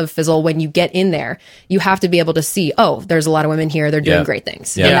of Fizzle, when you get in there, you have to be able to see, oh, there's a lot of women here. They're doing great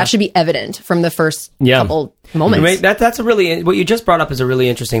things. And that should be evident from the first couple moments. I mean, that's a really, what you just brought up is a really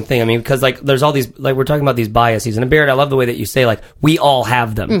interesting thing. I mean, because there's all these, we're talking about these biases, and Barrett, I love the way that you say, we all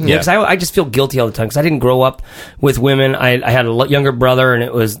have them. Because I just feel guilty all the time, because I didn't grow up with women. I had a younger brother,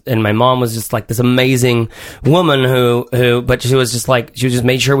 and my mom was just this amazing woman but she was just she just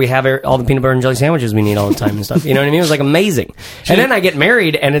made sure we have all the peanut butter and jelly sandwiches we need all the time and stuff. You know what I mean? It was amazing. And then I get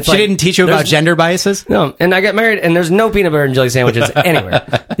married, and it's she didn't teach you about gender biases? No. And I get married, and there's no peanut butter and jelly sandwiches anywhere.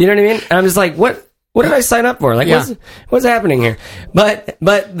 You know what I mean? And I'm just what did I sign up for? What's happening here? But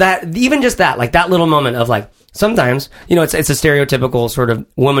that, even just that, that little moment of sometimes, it's a stereotypical sort of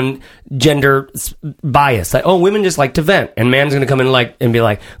woman gender bias. Women just like to vent, and man's going to come in and be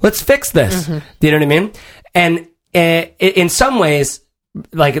let's fix this. Do you know what I mean? And in some ways,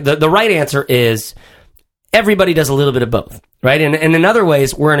 the right answer is everybody does a little bit of both, right? And in other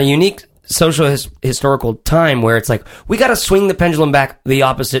ways, we're in a unique social historical time where it's we got to swing the pendulum back the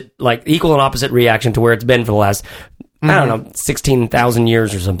opposite, equal and opposite reaction to where it's been for the last, I don't know, 16,000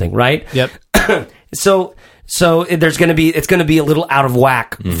 years or something, right? Yep. So it's going to be a little out of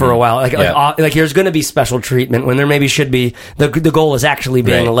whack for a while. There's going to be special treatment when there maybe should be, the goal is actually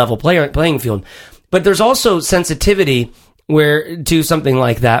being a level playing field. But there's also sensitivity to something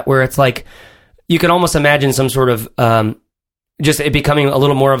like that, where it's you can almost imagine some sort of, just it becoming a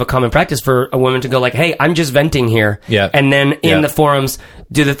little more of a common practice for a woman to go hey, I'm just venting here. Yeah. And then in the forums,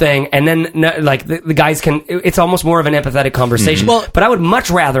 do the thing. And then the guys can, it's almost more of an empathetic conversation. Well, but I would much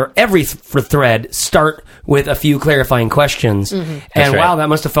rather every thread start with a few clarifying questions. And wow, that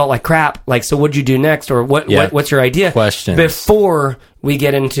must have felt like crap. So what'd you do next? Or what's your idea? Questions. Before we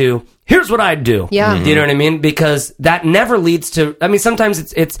get into, here's what I'd do. Yeah. Do you know what I mean? Because that never leads to, I mean,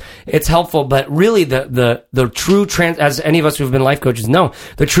 sometimes it's helpful, but really the true as any of us who've been life coaches know,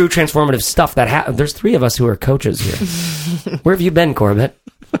 the true transformative stuff there's 3 of us who are coaches here. Where have you been, Corbett?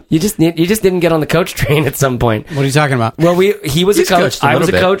 You just didn't get on the coach train at some point. What are you talking about? Well, he was a coach. I was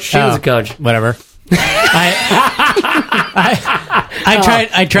a coach. She was a coach. Whatever.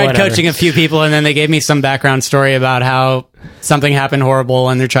 I tried coaching a few people, and then they gave me some background story about how something happened horrible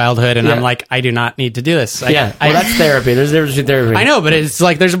in their childhood, and I'm I do not need to do this. That's therapy. There's a difference between therapy. I know, but it's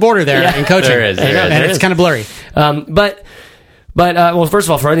there's a border there in coaching. There is, and it's kind of blurry. But first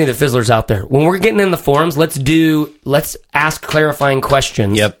of all, for any of the Fizzlers out there, when we're getting in the forums, let's ask clarifying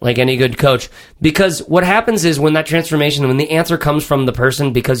questions, like any good coach. Because what happens is when that transformation, when the answer comes from the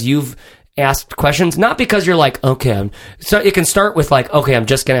person because you've asked questions, not because you're okay, so it can start with okay, I'm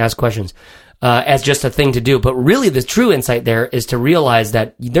just going to ask questions. As just a thing to do. But really the true insight there is to realize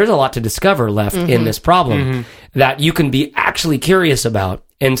that there's a lot to discover left in this problem that you can be actually curious about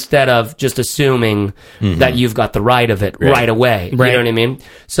instead of just assuming that you've got the right of it right away. Right. You know what I mean?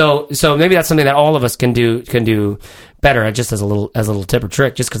 So maybe that's something that all of us can do better, just as a little tip or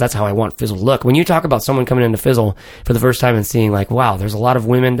trick, just because that's how I want Fizzle to look. When you talk about someone coming into Fizzle for the first time and seeing like, wow, there's a lot of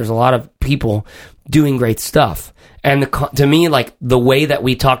women, there's a lot of people doing great stuff. And to me, like the way that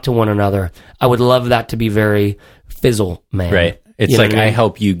we talk to one another, I would love that to be very Fizzle man. Right. It's like I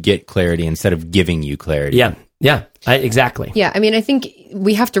help you get clarity instead of giving you clarity. Yeah. Yeah. Exactly. Yeah. I mean, I think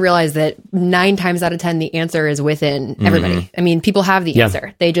we have to realize that 9 times out of 10, the answer is within everybody. I mean, people have the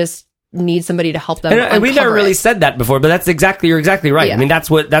answer. They just need somebody to help them. And we never really said that before, but you're exactly right. Yeah. I mean, that's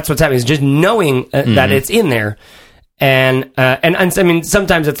what's happening is just knowing that it's in there. And I mean,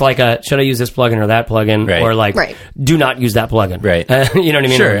 sometimes it's like should I use this plugin or that plugin, or like, do not use that plugin, right? You know what I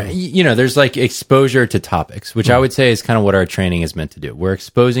mean? Sure. There's like exposure to topics, which I would say is kind of what our training is meant to do. We're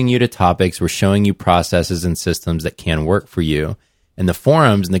exposing you to topics. We're showing you processes and systems that can work for you. And the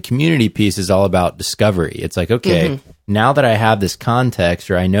forums and the community piece is all about discovery. It's like, okay, now that I have this context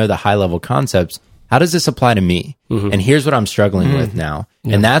or I know the high level concepts, how does this apply to me? And here's what I'm struggling with now.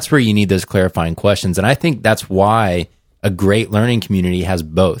 Yeah. And that's where you need those clarifying questions. And I think that's why a great learning community has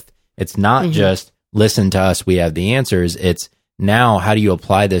both. It's not just listen to us, we have the answers. It's now, how do you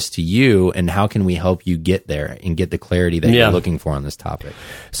apply this to you, and how can we help you get there and get the clarity that you're looking for on this topic?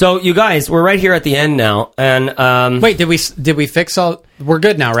 So, you guys, we're right here at the end now. And wait, did we fix all? We're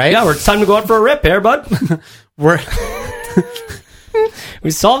good now, right? Yeah, it's time to go out for a rip here, bud.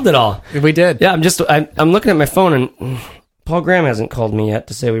 We solved it all. We did. Yeah, I'm looking at my phone, and Paul Graham hasn't called me yet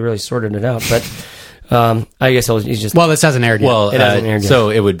to say we really sorted it out, but I guess he's just... Well, this hasn't aired yet. Well, it hasn't aired yet. So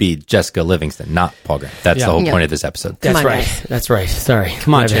it would be Jessica Livingston, not Paul Graham. That's the whole point of this episode. That's right. That's right. Sorry.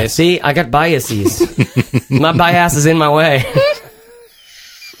 Come on, Chase. See, I got biases. My bias is in my way.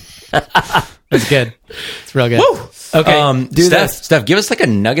 That's good. It's real good. Woo! Okay, Steph, give us like a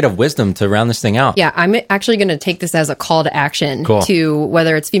nugget of wisdom to round this thing out. Yeah, I'm actually going to take this as a call to action to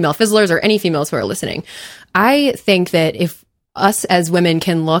whether it's female fizzlers or any females who are listening. I think that if us as women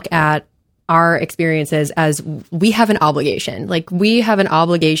can look at our experiences as we have an obligation. Like, we have an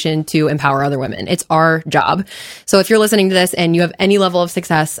obligation to empower other women. It's our job. So if you're listening to this and you have any level of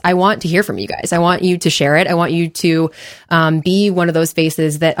success, I want to hear from you guys. I want you to share it. I want you to be one of those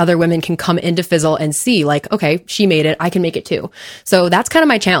faces that other women can come into Fizzle and see, like, okay, she made it. I can make it too. So that's kind of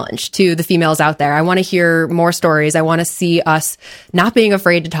my challenge to the females out there. I want to hear more stories. I want to see us not being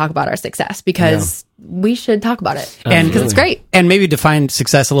afraid to talk about our success, because we should talk about it, and because it's great. And maybe define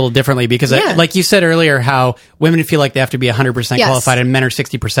success a little differently, because like you said earlier, how women feel like they have to be 100% qualified and men are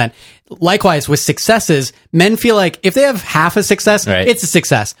 60%. Likewise, with successes, men feel like if they have half a success, it's a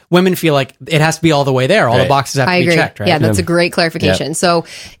success. Women feel like it has to be all the way there. All the boxes have to be checked, right? Yeah, that's a great clarification. Yep. So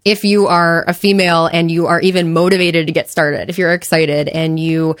if you are a female and you are even motivated to get started, if you're excited and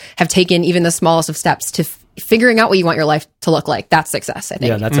you have taken even the smallest of steps to figuring out what you want your life to look like, that's success, I think.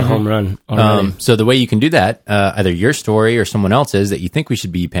 Yeah, that's a home run. So the way you can do that, either your story or someone else's that you think we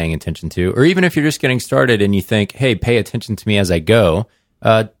should be paying attention to, or even if you're just getting started and you think, hey, pay attention to me as I go,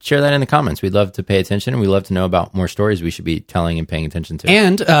 share that in the comments. We'd love to pay attention, and we'd love to know about more stories we should be telling and paying attention to.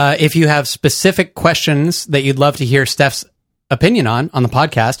 And if you have specific questions that you'd love to hear Steph's opinion on the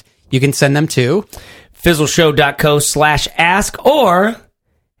podcast, you can send them to fizzleshow.co/ask or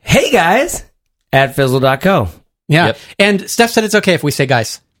hey guys at fizzle.co. Yeah. Yep. And Steph said it's okay if we say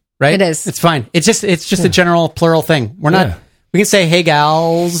guys, right? It is. It's fine. It's just a general plural thing. We're not, we can say hey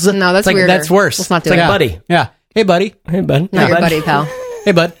gals. No, that's weird. That's worse. Let's not do it. It's like buddy. Yeah. Hey buddy. Hey bud. Not your buddy, pal.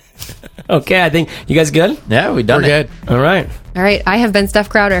 Hey bud. Okay, I think you guys good? Yeah, we're good. All right. All right. I have been Steph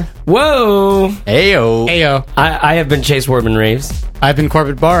Crowder. Whoa. Ayo. Ayo. I have been Chase Wardman-Reeves. I've been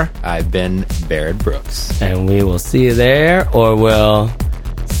Corbett Barr. I've been Barrett Brooks. And we will see you there, or we'll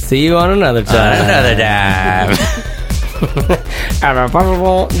see you on another time. Another time.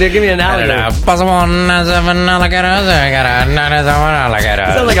 Give me an alligator. Sounds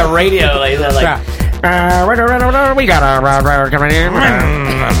like a radio. Like we got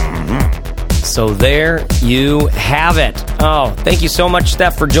So there you have it. Oh, thank you so much,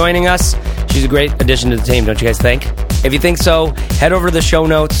 Steph, for joining us. She's a great addition to the team, don't you guys think? If you think so, head over to the show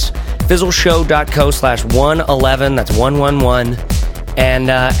notes, fizzleshow.co/111. That's 111.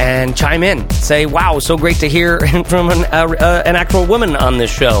 And chime in. Say, wow, so great to hear from an actual woman on this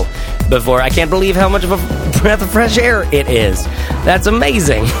show before. I can't believe how much of a breath of fresh air it is. That's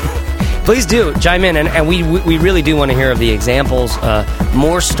amazing. Please do chime in, and we really do want to hear of the examples,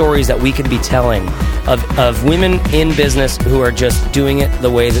 more stories that we could be telling of women in business who are just doing it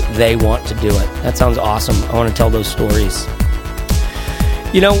the way that they want to do it. That sounds awesome. I want to tell those stories.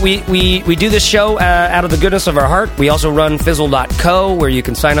 We do this show out of the goodness of our heart. We also run Fizzle.co, where you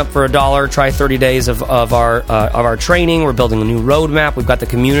can sign up for $1, try 30 days of our training. We're building a new roadmap. We've got the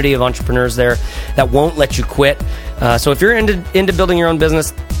community of entrepreneurs there that won't let you quit. So if you're into building your own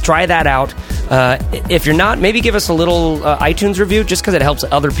business, try that out. If you're not, maybe give us a little iTunes review, just because it helps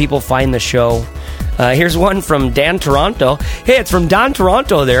other people find the show. Here's one from Dan Toronto. Hey, it's from Dan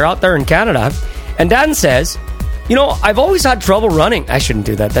Toronto there, out there in Canada. And Dan says, I've always had trouble running. I shouldn't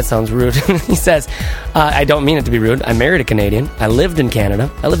do that. That sounds rude. He says, I don't mean it to be rude. I married a Canadian. I lived in Canada.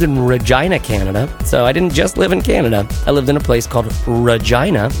 I lived in Regina, Canada. So I didn't just live in Canada. I lived in a place called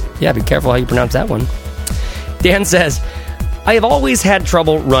Regina. Yeah, be careful how you pronounce that one. Dan says, I have always had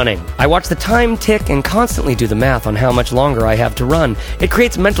trouble running. I watch the time tick and constantly do the math on how much longer I have to run. It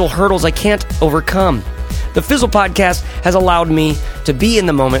creates mental hurdles I can't overcome. The Fizzle podcast has allowed me to be in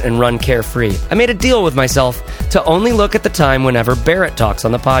the moment and run carefree. I made a deal with myself to only look at the time whenever Barrett talks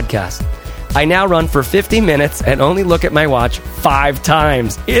on the podcast. I now run for 50 minutes and only look at my watch 5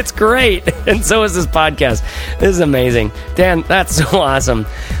 times. It's great. And so is this podcast. This is amazing. Dan, that's so awesome.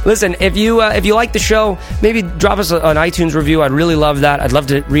 Listen, if you like the show, maybe drop us an iTunes review. I'd really love that. I'd love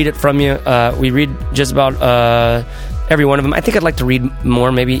to read it from you. We read just about every one of them. I think I'd like to read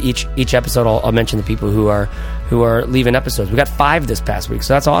more. Maybe each episode I'll mention the people who are leaving episodes. We got 5 this past week,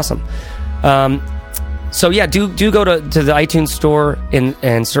 so that's awesome. So yeah, do go to the iTunes store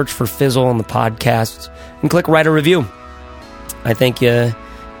and search for Fizzle on the podcast and click write a review. I think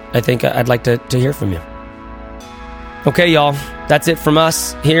I'd like to hear from you. Okay, y'all, that's it from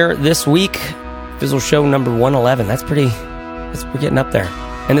us here this week. Fizzle show number 111. We're getting up there,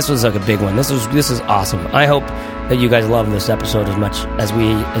 and this was like a big one. This is awesome. I hope that you guys love this episode as much as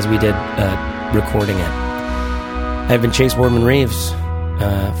we did recording it. I've been Chase Wardman Reeves.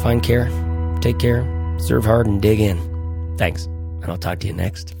 Find care, take care. Serve hard and dig in. Thanks. And I'll talk to you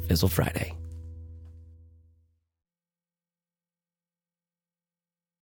next Fizzle Friday.